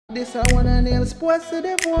This I wanna nail sports to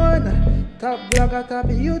the bone. Top blogger, top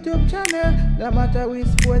YouTube channel. No matter which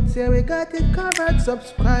sports, yeah, we got it covered.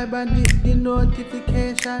 Subscribe and hit the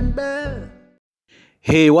notification bell.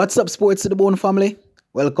 Hey, what's up, Sports to the Bone family?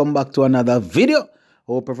 Welcome back to another video.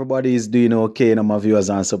 Hope everybody is doing okay, my viewers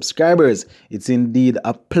and subscribers. It's indeed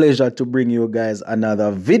a pleasure to bring you guys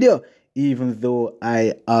another video, even though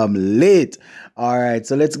I am late. All right,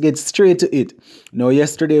 so let's get straight to it. Now,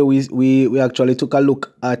 yesterday we actually took a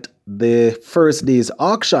look at the first day's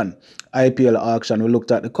auction, IPL auction. We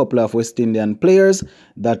looked at a couple of West Indian players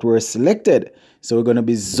that were selected. So we're going to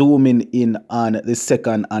be zooming in on the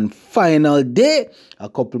second and final day. A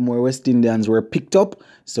couple more West Indians were picked up.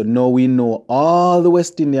 So now we know all the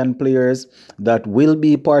West Indian players that will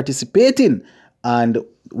be participating. And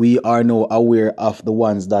we are now aware of the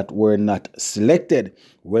ones that were not selected.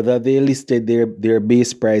 Whether they listed their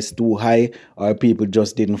base price too high or people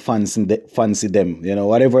just didn't fancy them. You know,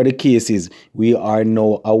 whatever the case is, we are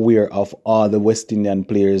now aware of all the West Indian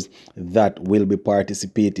players that will be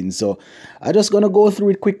participating. So I'm just going to go through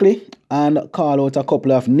it quickly and call out a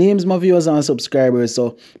couple of names, my viewers and subscribers.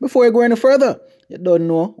 So before I go any further, you don't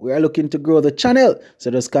know, we are looking to grow the channel.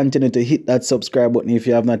 So just continue to hit that subscribe button if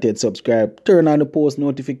you have not yet subscribed. Turn on the post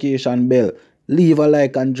notification bell. Leave a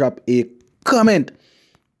like and drop a comment.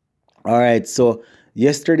 All right, so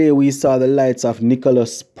yesterday we saw the lights of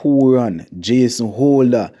Nicholas Pooran, Jason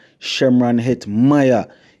Holder, Shemran Hetmyer,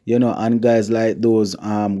 you know, and guys like those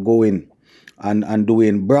going and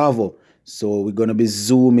doing bravo. So we're gonna be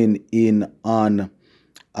zooming in on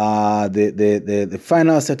the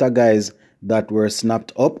final set of guys that were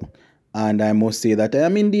snapped up. And I must say that I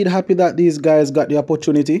am indeed happy that these guys got the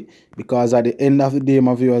opportunity, because at the end of the day,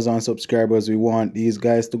 my viewers and subscribers, we want these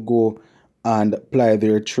guys to go and apply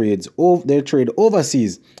their trade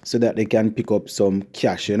overseas so that they can pick up some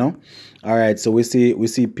cash, you know. All right, so we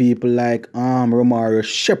see people like Romario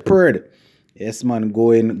Shepherd. Yes, man,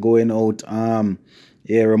 going out.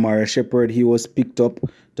 Romario Shepherd, he was picked up,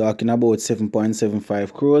 talking about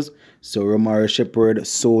 7.75 crores. So Romario Shepherd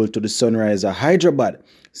sold to the Sunrisers Hyderabad.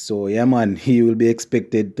 So yeah, man, he will be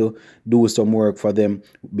expected to do some work for them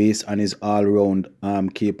based on his all-round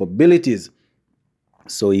capabilities.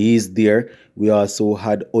 So he's there. We also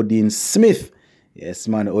had Odin Smith. Yes,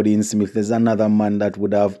 man, Odin Smith is another man that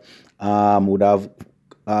would have come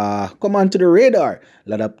onto the radar. A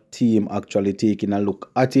lot of team actually taking a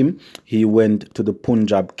look at him. He went to the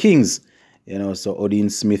Punjab Kings. You know, so Odin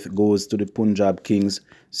Smith goes to the Punjab Kings,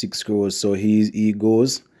 6 crores. So he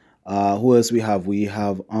goes. Who else we have? We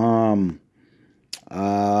have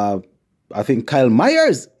I think Kyle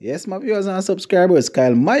Myers. Yes, my viewers and subscribers,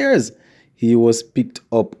 Kyle Myers. He was picked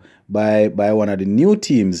up by one of the new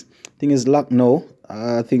teams. Thing is Lucknow.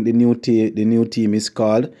 I think the new team is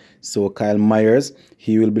called. So Kyle Myers,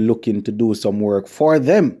 he will be looking to do some work for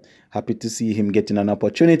them. Happy to see him getting an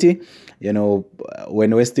opportunity. You know,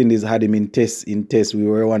 when West Indies had him in test, we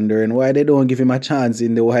were wondering why they don't give him a chance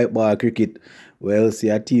in the white ball cricket. Well, see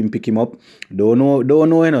a team pick him up. Don't know,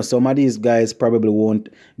 you know, some of these guys probably won't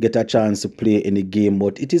get a chance to play in the game,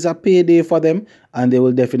 but it is a payday for them, and they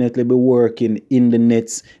will definitely be working in the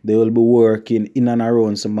nets. They will be working in and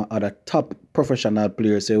around some other top professional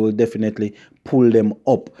players, so it will definitely pull them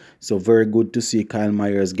up. So very good to see Kyle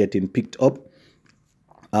Myers getting picked up.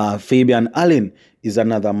 Fabian Allen is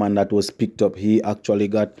another man that was picked up. He actually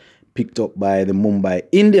got picked up by the Mumbai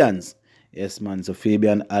Indians. Yes, man. So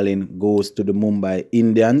Fabian Allen goes to the Mumbai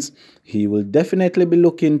Indians. He will definitely be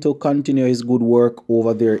looking to continue his good work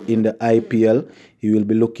over there in the IPL. He will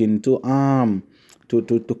be looking to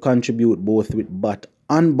contribute both with bat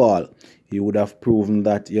and ball. He would have proven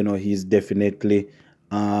that, you know, he's definitely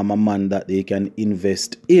a man that they can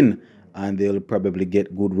invest in, and they'll probably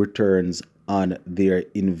get good returns on their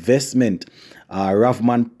investment.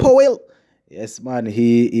 Ravman Powell. Yes, man.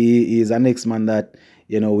 He is an ex-man that,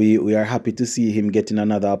 you know, we are happy to see him getting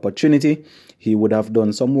another opportunity. He would have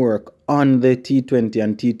done some work on the T20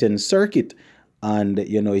 and T10 circuit, and,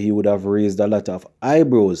 you know, he would have raised a lot of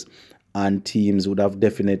eyebrows, and teams would have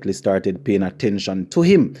definitely started paying attention to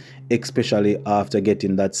him, especially after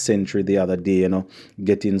getting that century the other day. You know,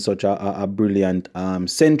 getting such a brilliant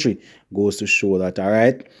century goes to show that, all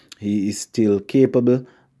right, he is still capable,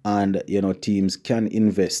 and, you know, teams can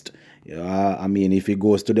invest. I mean, if he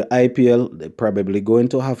goes to the IPL, they're probably going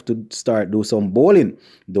to have to do some bowling.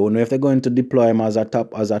 Don't know if they're going to deploy him as a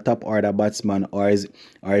top order batsman, or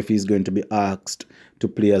if he's going to be asked to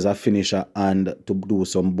play as a finisher and to do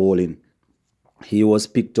some bowling. He was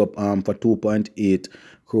picked up for 2.8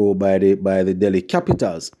 crore by the Delhi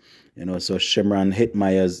Capitals. You know, so Shemran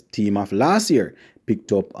Hetmyer's team of last year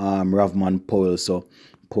picked up Ravman Powell. So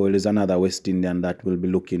Poyle is another West Indian that will be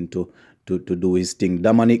looking to do his thing.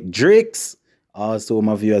 Dominic Drakes, also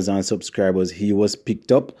my viewers and subscribers, he was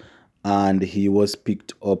picked up. And he was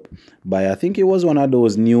picked up by, I think he was one of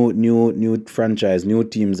those new franchise, new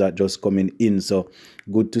teams that just coming in. So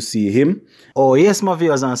good to see him. Oh yes, my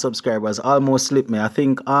viewers and subscribers, almost slipped me. I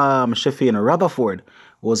think Sheffield Rutherford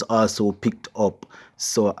was also picked up.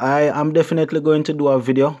 So I am definitely going to do a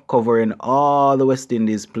video covering all the West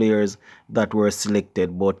Indies players that were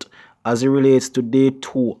selected. But as it relates to day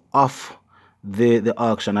 2 of the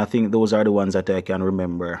auction, I think those are the ones that I can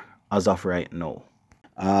remember as of right now.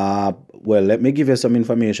 Well, let me give you some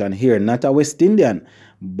information here. Not a West Indian,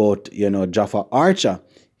 but Jaffa Archer.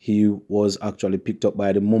 He was actually picked up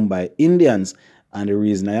by the Mumbai Indians, and the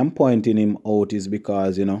reason I am pointing him out is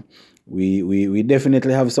because we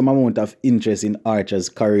definitely have some amount of interest in Archer's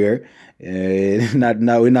career. We're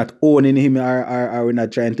not owning him or we're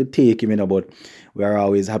not trying to take him, but we are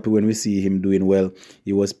always happy when we see him doing well.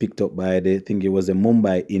 He was picked up by I think it was the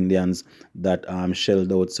Mumbai Indians that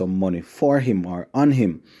shelled out some money for him or on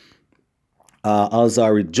him.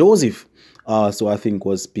 Alzari Joseph also I think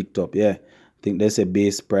was picked up. Yeah, I think there's a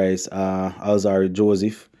base price. Alzari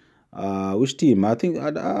Joseph. Which team? I think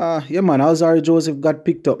yeah man, Alzari Joseph got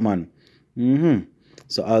picked up, man.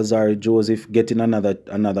 So Alzari Joseph getting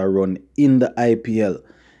another run in the IPL.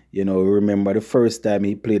 Remember the first time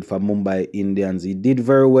he played for Mumbai Indians, he did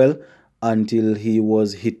very well until he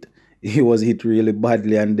was hit. He was hit really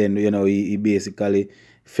badly, and then he basically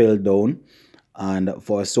fell down. And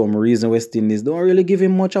for some reason, West Indies don't really give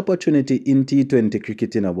him much opportunity in T20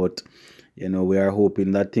 cricket, but we are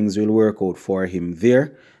hoping that things will work out for him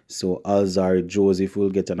there. So Alzari Joseph will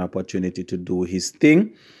get an opportunity to do his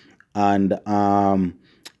thing. And I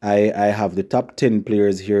have the top 10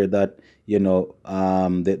 players here that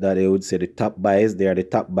that I would say the top buys. They are the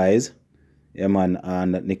top buys. Yeah, man.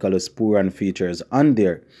 And Nicholas Pooran features on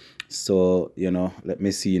there. So, let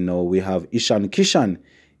me see now. We have Ishan Kishan.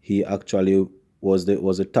 He actually was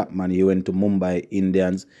the top man. He went to Mumbai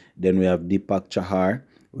Indians. Then we have Deepak Chahar,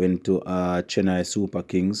 went to Chennai Super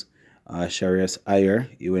Kings. Shreyas Iyer,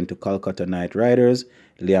 he went to Kolkata Knight Riders.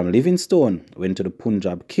 Liam Livingstone went to the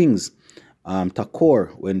Punjab Kings.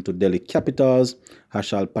 Thakur went to Delhi Capitals.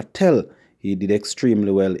 Harshal Patel, he did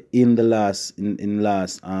extremely well in the last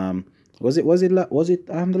was it the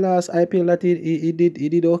last IPL that he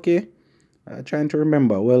did okay. Trying to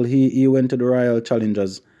remember. Well, he went to the Royal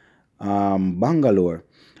Challengers Bangalore.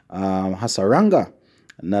 Hasaranga,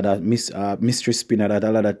 another mystery spinner that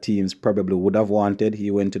a lot of teams probably would have wanted. He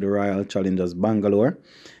went to the Royal Challengers Bangalore.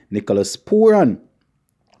 Nicholas Pooran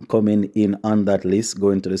coming in on that list,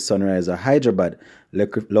 going to the Sunrisers Hyderabad.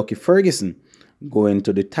 Lucky Ferguson going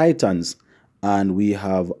to the Titans. And we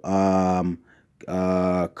have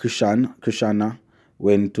Krishna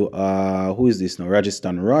went to who is this now?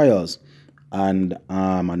 Rajasthan Royals. And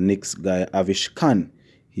a next guy, Avish Khan,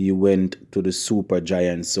 he went to the Super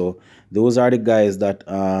Giants. So those are the guys that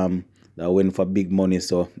went for big money.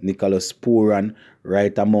 So Nicholas Pooran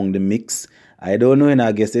right among the mix. I don't know, and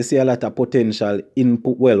I guess they see a lot of potential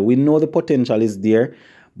input. Well, we know the potential is there,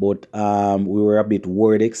 but we were a bit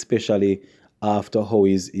worried, especially after how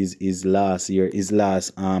his last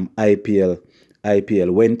IPL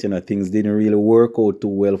went. Things didn't really work out too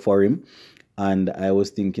well for him. And I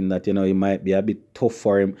was thinking that, it might be a bit tough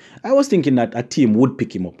for him. I was thinking that a team would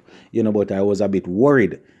pick him up, but I was a bit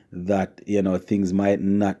worried that, things might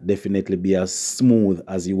not definitely be as smooth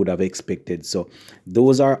as you would have expected. So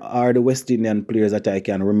those are the West Indian players that I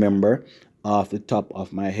can remember off the top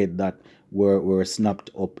of my head that were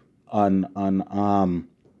snapped up on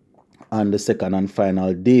the second and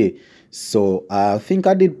final day. So I think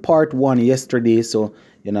I did part 1 yesterday. So,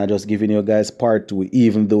 just giving you guys part 2,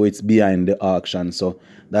 even though it's behind the auction. So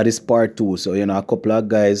that is part 2. So, a couple of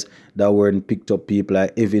guys that weren't picked up, people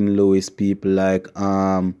like Evan Lewis, people like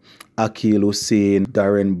Akil Hussain,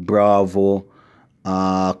 Darren Bravo,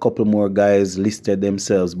 a couple more guys listed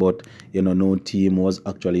themselves, but no team was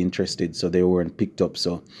actually interested, so they weren't picked up.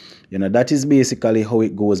 So that is basically how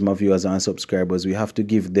it goes, my viewers and subscribers. We have to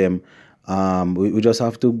give them we just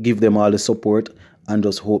have to give them all the support and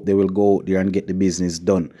just hope they will go out there and get the business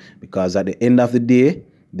done, because at the end of the day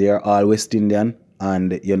they are all West Indian,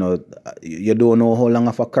 and you don't know how long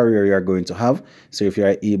of a career you're going to have. So if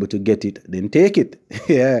you're able to get it, then take it.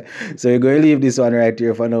 Yeah. So we're going to leave this one right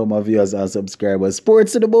here for now, my viewers and subscribers.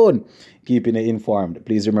 Sports to the bone, keeping it informed.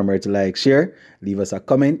 Please remember to like, share, leave us a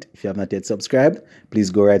comment. If you have not yet subscribed,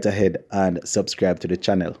 please go right ahead and subscribe to the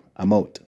channel. I'm out.